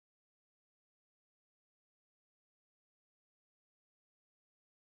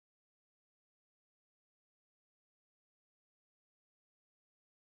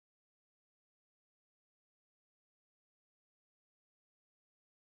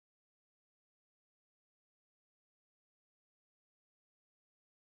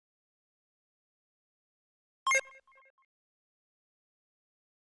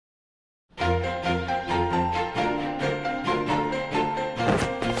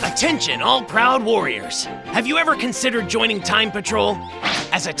Attention, all proud warriors! Have you ever considered joining Time Patrol?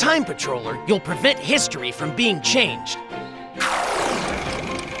 As a Time Patroller, you'll prevent history from being changed.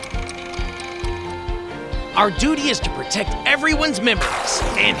 Our duty is to protect everyone's memories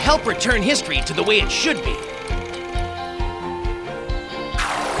and help return history to the way it should be.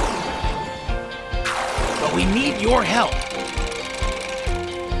 But we need your help.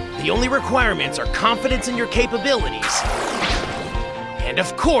 The only requirements are confidence in your capabilities and,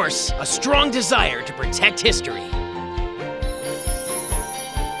 of course, a strong desire to protect history.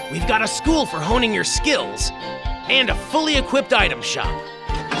 We've got a school for honing your skills and a fully equipped item shop.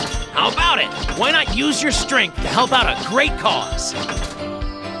 How about it? Why not use your strength to help out a great cause?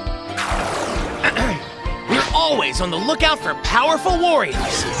 We're always on the lookout for powerful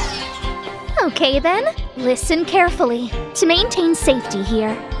warriors. Okay then, listen carefully. To maintain safety here,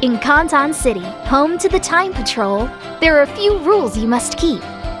 in Kantan City, home to the Time Patrol, there are a few rules you must keep.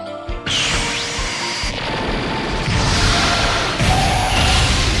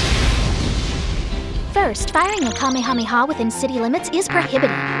 First, firing a Kamehameha within city limits is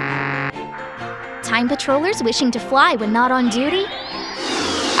prohibited. Time Patrollers wishing to fly when not on duty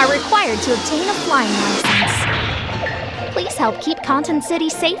are required to obtain a flying license. Please help keep Kantan City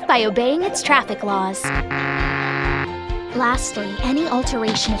safe by obeying its traffic laws. Lastly, any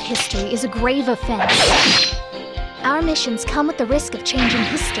alteration of history is a grave offense. Our missions come with the risk of changing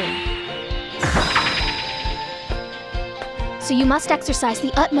history. So you must exercise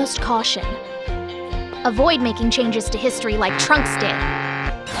the utmost caution. Avoid making changes to history like Trunks did.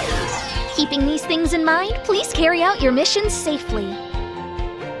 Keeping these things in mind, please carry out your missions safely.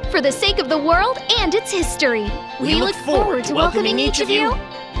 For the sake of the world and its history, we look forward to welcoming each of you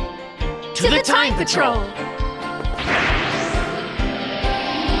to the Time Patrol.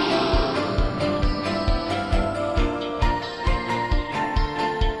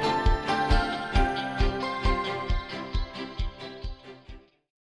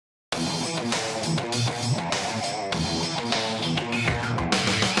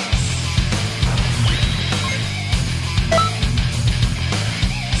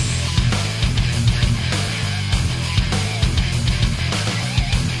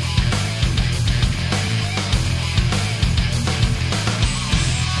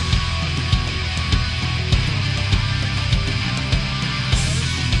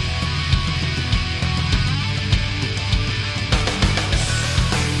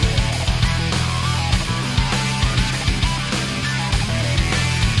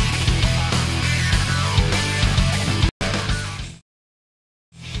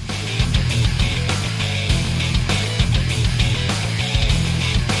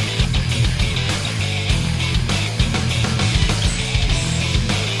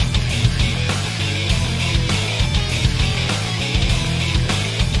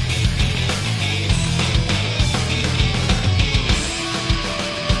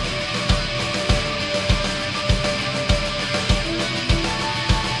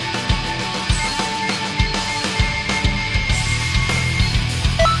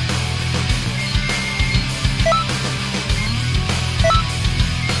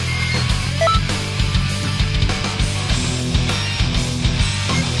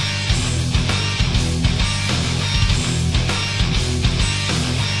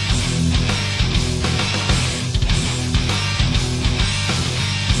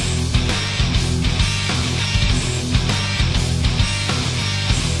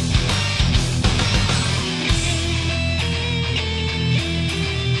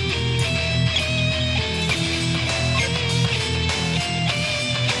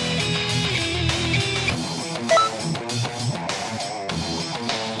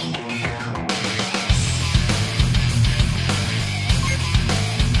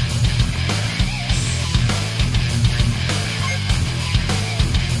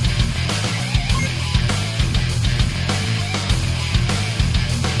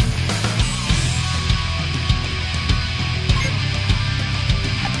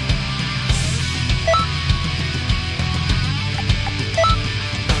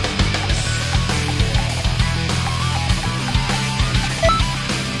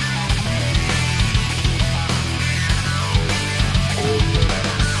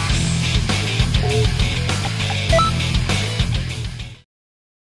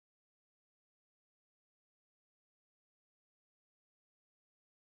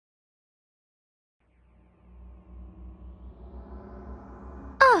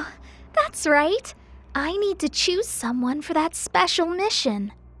 That's right. I need to choose someone for that special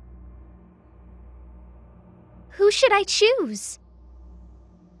mission. Who should I choose?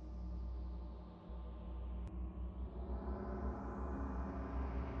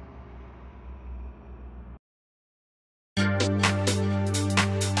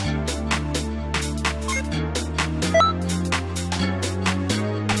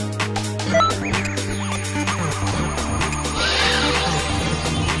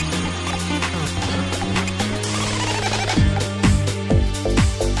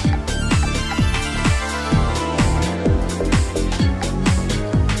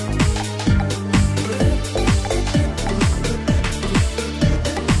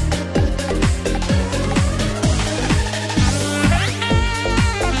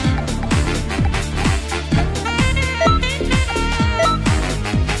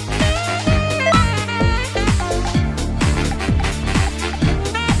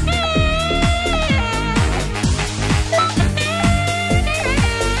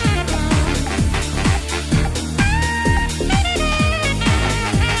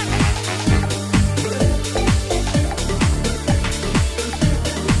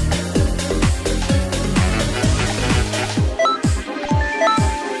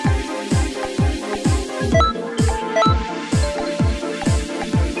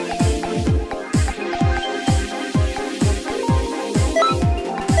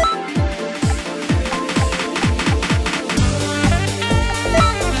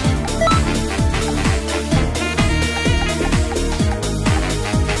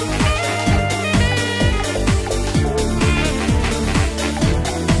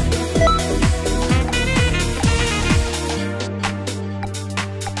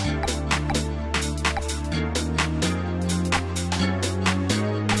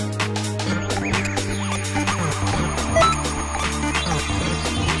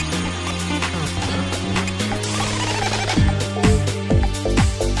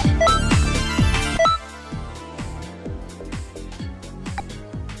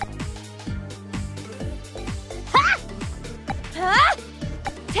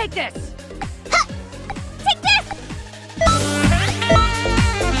 take this! Ha! Take this!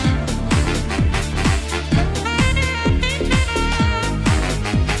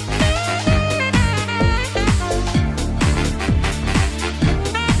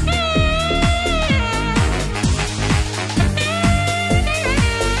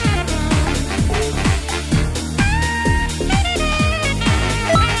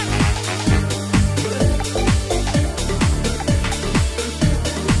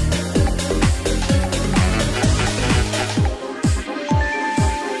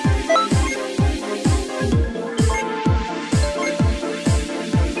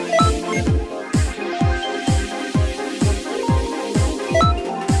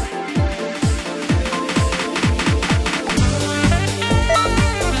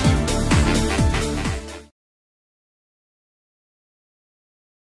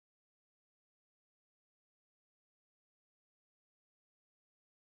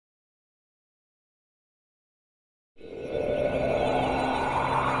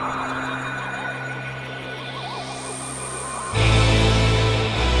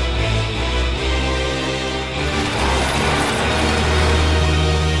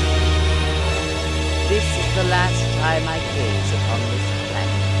 This is the last time I gaze upon this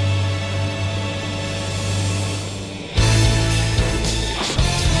planet.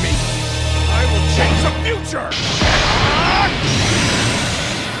 Me, I will change the future!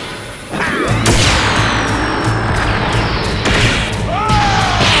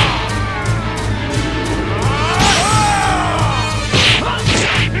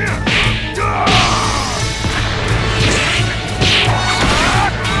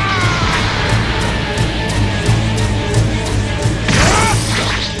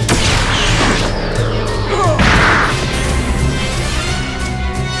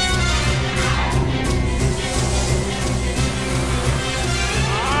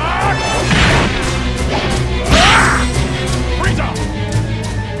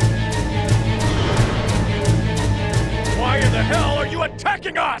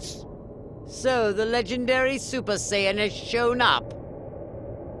 Attacking us! So the legendary Super Saiyan has shown up.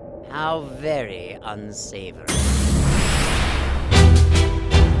 How very unsavory.